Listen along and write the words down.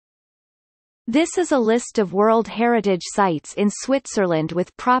This is a list of World Heritage Sites in Switzerland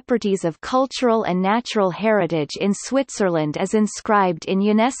with properties of cultural and natural heritage in Switzerland as inscribed in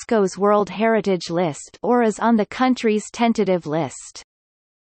UNESCO's World Heritage List or as on the country's tentative list.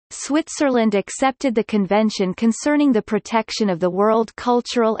 Switzerland accepted the Convention concerning the protection of the world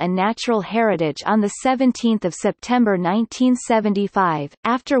cultural and natural heritage on 17 September 1975,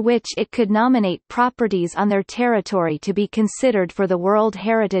 after which it could nominate properties on their territory to be considered for the World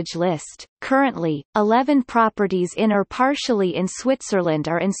Heritage List. Currently, 11 properties in or partially in Switzerland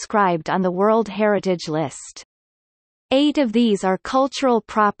are inscribed on the World Heritage List. 8 of these are cultural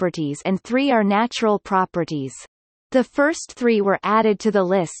properties and 3 are natural properties. The first 3 were added to the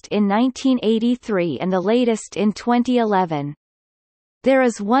list in 1983 and the latest in 2011. There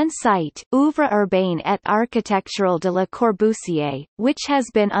is one site, Œuvre urbaine et architecturale de Le Corbusier, which has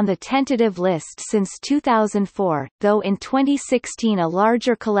been on the tentative list since 2004, though in 2016 a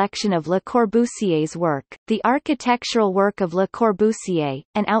larger collection of Le Corbusier's work, the architectural work of Le Corbusier,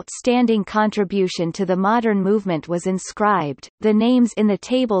 an outstanding contribution to the modern movement, was inscribed. The names in the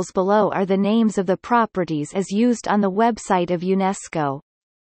tables below are the names of the properties as used on the website of UNESCO.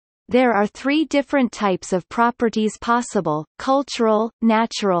 There are 3 different types of properties possible: cultural,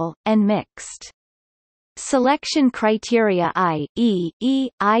 natural, and mixed. Selection criteria I, E,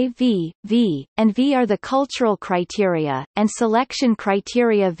 IV, V, and V are the cultural criteria, and selection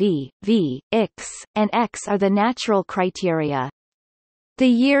criteria V, X, and X are the natural criteria. The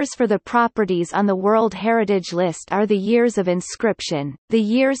years for the properties on the World Heritage List are the years of inscription, the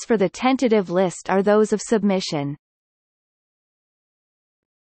years for the tentative list are those of submission.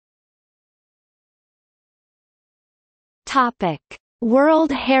 Topic: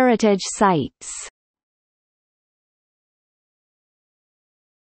 World Heritage Sites.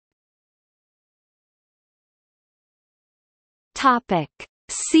 Topic: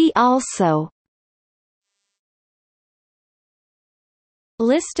 See also.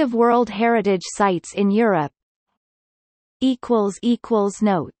 List of World Heritage Sites in Europe.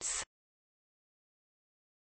 Notes